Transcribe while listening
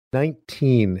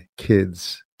19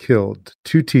 kids killed,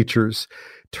 2 teachers.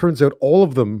 Turns out all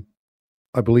of them,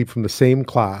 I believe, from the same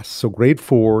class. So grade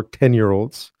 4,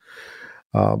 10-year-olds.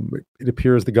 It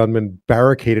appears the gunman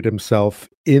barricaded himself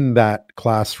in that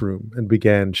classroom and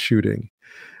began shooting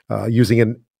using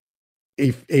an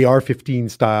AR-15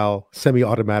 style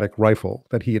semi-automatic rifle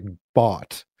that he had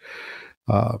bought.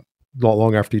 Not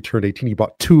long after he turned 18, he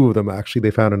bought 2 of them, actually.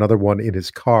 They found another one in his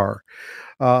car.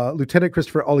 Lieutenant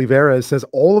Christopher Oliveira says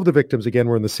all of the victims, again,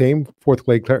 were in the same 4th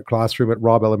grade classroom at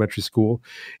Robb Elementary School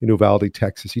in Uvalde,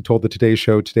 Texas. He told the Today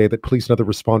Show today that police and other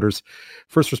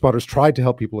first responders tried to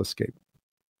help people escape.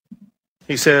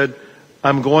 He said,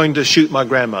 "I'm going to shoot my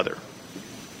grandmother."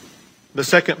 The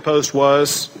second post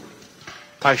was,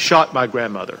 "I shot my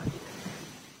grandmother."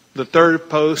 The third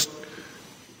post,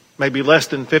 maybe less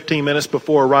than 15 minutes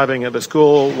before arriving at the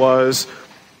school, was,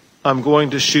 "I'm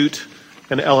going to shoot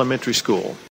an elementary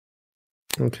school."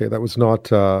 Okay, that was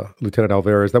not Lieutenant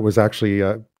Alvarez. That was actually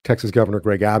Texas Governor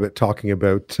Greg Abbott talking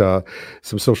about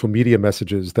some social media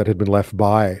messages that had been left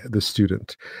by the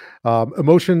student.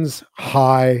 Emotions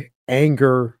high,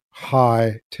 anger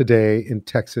high today in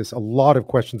Texas. A lot of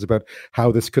questions about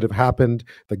how this could have happened.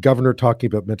 The governor talking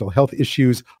about mental health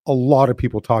issues. A lot of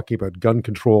people talking about gun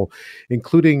control,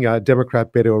 including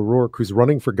Democrat Beto O'Rourke, who's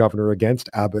running for governor against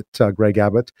Abbott, Greg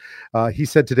Abbott. He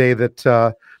said today that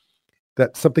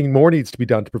that something more needs to be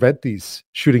done to prevent these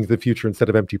shootings in the future instead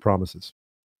of empty promises.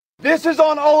 This is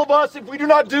on all of us if we do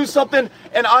not do something,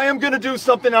 and I am going to do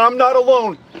something, and I'm not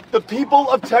alone. The people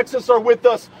of Texas are with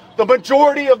us. The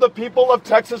majority of the people of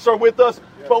Texas are with us,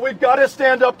 but we've got to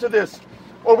stand up to this,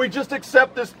 or we just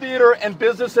accept this theater and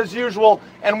business as usual,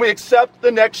 and we accept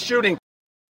the next shooting.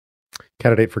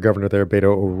 Candidate for governor there,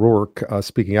 Beto O'Rourke,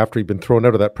 speaking after he'd been thrown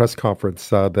out of that press conference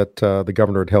that the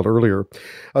governor had held earlier.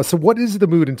 So what is the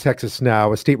mood in Texas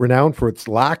now, a state renowned for its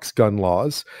lax gun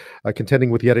laws,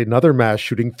 contending with yet another mass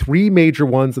shooting? 3 major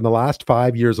ones in the last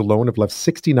 5 years alone have left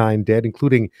 69 dead,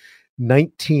 including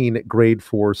 19 grade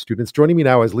 4 students. Joining me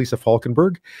now is Lisa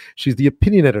Falkenberg. She's the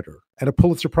opinion editor and a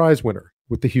Pulitzer Prize winner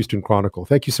with the Houston Chronicle.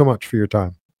 Thank you so much for your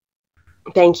time.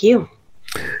 Thank you.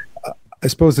 I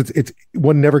suppose it's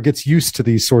one never gets used to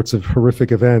these sorts of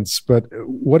horrific events, but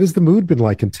what has the mood been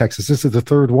like in Texas? This is the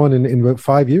 3rd one in about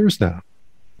 5 years now.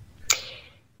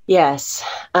 Yes.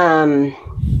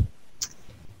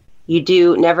 You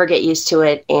do never get used to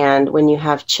it. And when you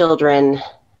have children,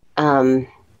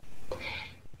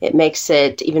 it makes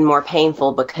it even more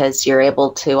painful because you're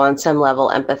able to, on some level,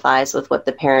 empathize with what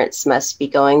the parents must be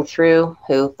going through,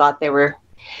 who thought they were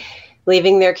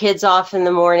leaving their kids off in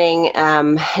the morning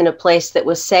in a place that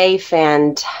was safe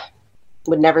and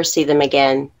would never see them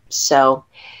again. So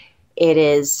it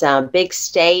is a big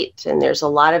state, and there's a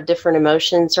lot of different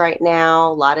emotions right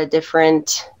now, a lot of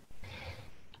different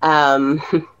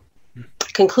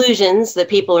conclusions that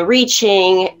people are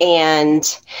reaching,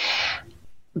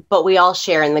 but we all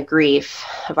share in the grief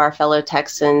of our fellow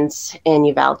Texans in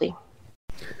Uvalde.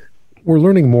 We're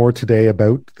learning more today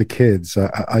about the kids,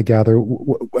 I gather,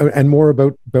 and more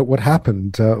about what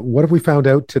happened. What have we found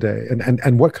out today,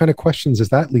 and what kind of questions is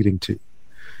that leading to?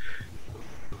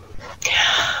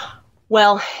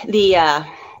 Well, the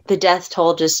death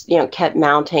toll just kept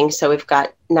mounting. So we've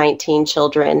got 19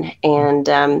 children, and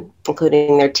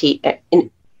including their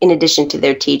in addition to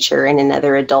their teacher and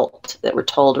another adult that we're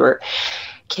told were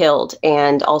killed,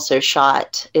 and also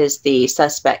shot is the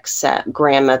suspect's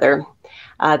grandmother.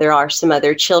 There are some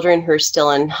other children who are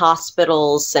still in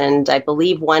hospitals, and I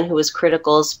believe one who was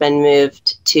critical has been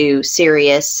moved to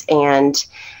serious, and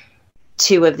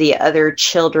 2 of the other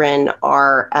children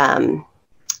are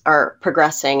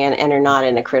progressing and are not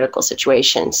in a critical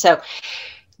situation. So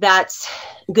that's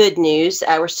good news.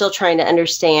 We're still trying to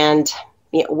understand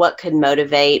what could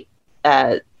motivate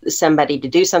somebody to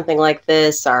do something like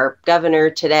this. Our governor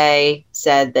today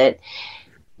said that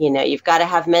you've got to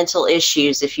have mental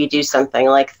issues if you do something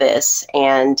like this.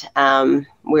 And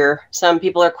some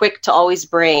people are quick to always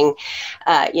bring,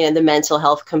 the mental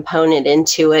health component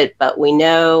into it. But we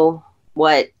know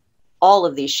what all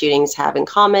of these shootings have in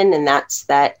common, and that's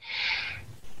that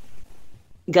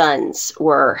guns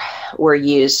were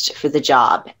used for the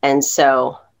job. And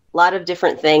so a lot of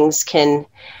different things can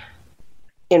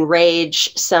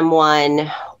enrage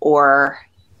someone or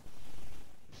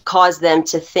cause them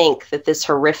to think that this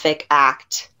horrific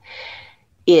act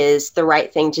is the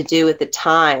right thing to do at the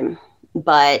time.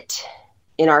 But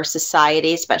in our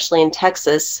society, especially in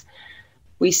Texas,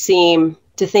 we seem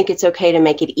to think it's okay to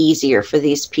make it easier for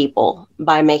these people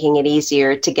by making it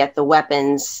easier to get the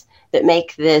weapons that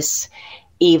make this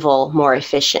evil more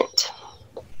efficient.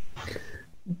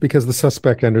 Because the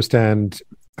suspect, I understand,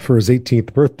 for his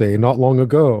 18th birthday, not long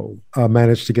ago,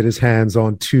 managed to get his hands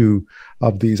on 2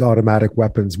 of these automatic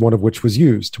weapons, one of which was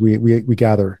used, we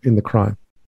gather, in the crime,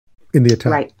 in the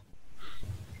attack. Right.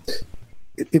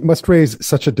 It must raise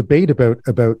such a debate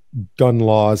about gun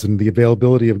laws and the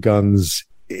availability of guns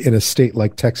in a state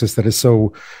like Texas that is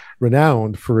so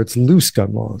renowned for its loose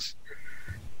gun laws.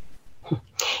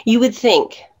 You would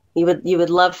think, you would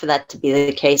love for that to be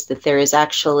the case, that there is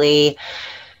actually,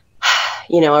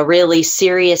 a really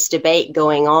serious debate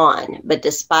going on. But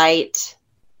despite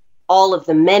all of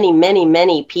the many, many,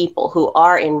 many people who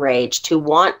are enraged, who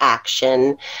want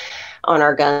action on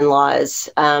our gun laws,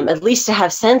 at least to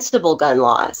have sensible gun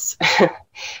laws,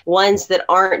 ones that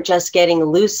aren't just getting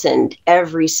loosened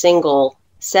every single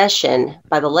session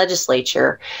by the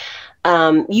legislature,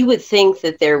 you would think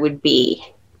that there would be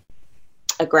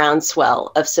a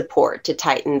groundswell of support to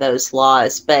tighten those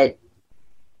laws, but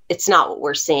it's not what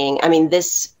we're seeing. I mean,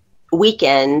 this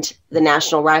weekend, the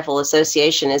National Rifle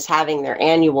Association is having their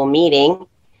annual meeting,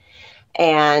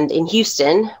 and in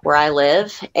Houston, where I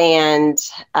live, and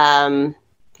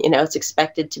it's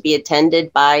expected to be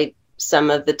attended by some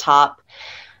of the top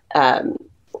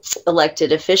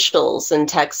elected officials in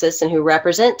Texas and who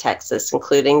represent Texas,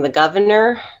 including the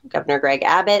Governor Greg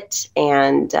Abbott,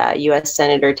 and U.S.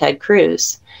 Senator Ted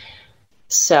Cruz.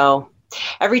 So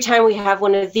every time we have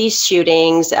one of these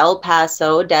shootings, El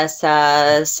Paso,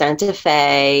 Odessa, Santa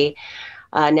Fe,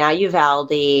 now Uvalde,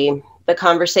 the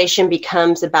conversation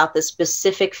becomes about the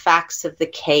specific facts of the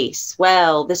case.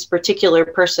 Well, this particular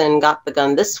person got the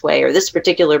gun this way, or this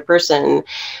particular person,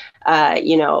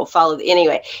 followed.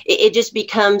 Anyway, it just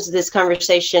becomes this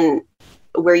conversation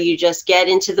where you just get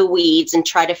into the weeds and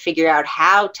try to figure out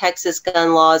how Texas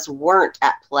gun laws weren't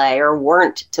at play or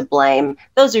weren't to blame.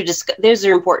 Those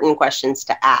are important questions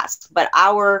to ask. But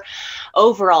our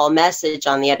overall message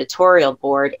on the editorial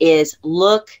board is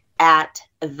look at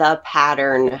the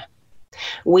pattern.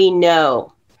 We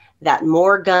know that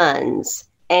more guns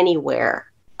anywhere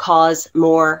cause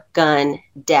more gun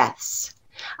deaths.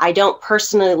 I don't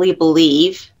personally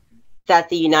believe that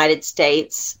the United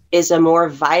States is a more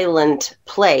violent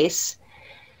place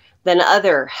than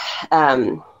other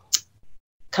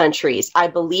countries. I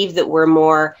believe that we're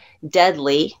more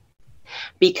deadly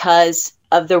because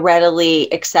of the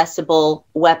readily accessible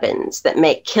weapons that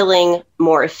make killing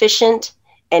more efficient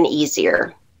and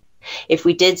easier. If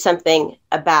we did something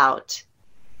about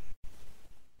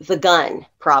the gun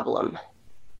problem,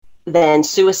 then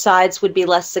suicides would be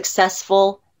less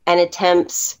successful and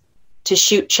attempts to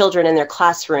shoot children in their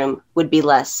classroom would be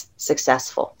less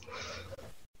successful.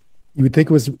 You'd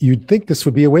think this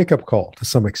would be a wake-up call to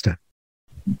some extent.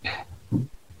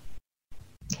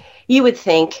 You would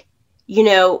think,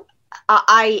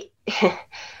 I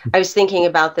was thinking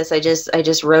about this. I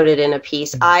just wrote it in a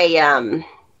piece.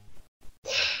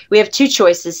 We have 2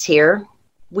 choices here.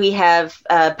 We have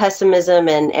pessimism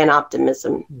and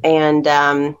optimism. And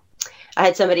I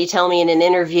had somebody tell me in an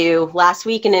interview last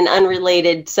week in an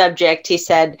unrelated subject, he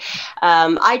said,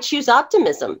 I choose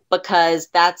optimism because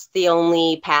that's the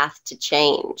only path to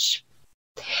change.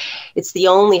 It's the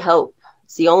only hope.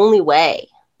 It's the only way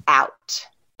out.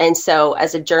 And so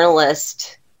as a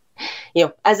journalist,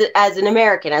 as an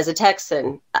American, as a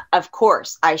Texan, of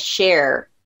course, I share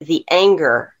the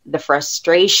anger, the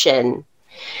frustration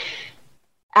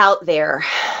out there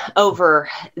over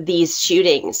these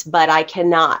shootings, but I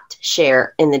cannot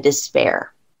share in the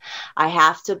despair. I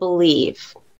have to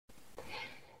believe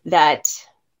that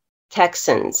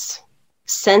Texans,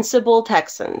 sensible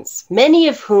Texans, many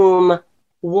of whom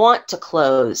want to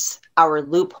close our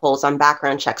loopholes on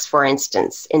background checks, for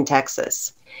instance, in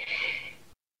Texas,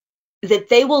 that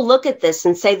they will look at this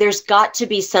and say, there's got to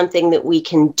be something that we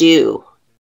can do,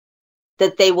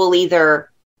 that they will either,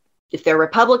 if they're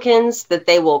Republicans, that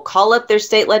they will call up their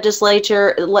state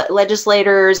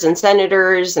legislators and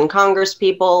senators and Congress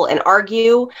people and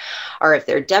argue, or if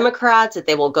they're Democrats, that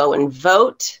they will go and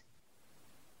vote.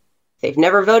 They've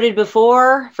never voted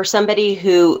before for somebody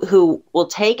who will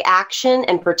take action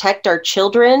and protect our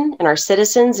children and our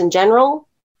citizens in general.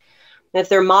 And if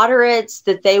they're moderates,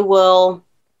 that they will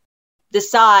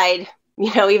decide,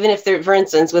 even if they're, for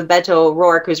instance, with Beto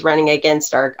O'Rourke, who's running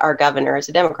against our governor as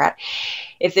a Democrat,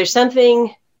 if there's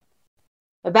something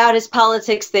about his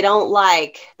politics they don't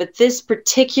like, but this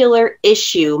particular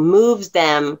issue moves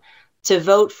them to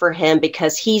vote for him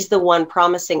because he's the one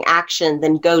promising action,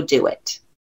 then go do it,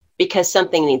 because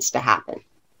something needs to happen.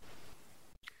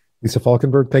 Lisa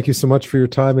Falkenberg, thank you so much for your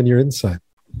time and your insight.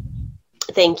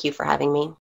 Thank you for having me.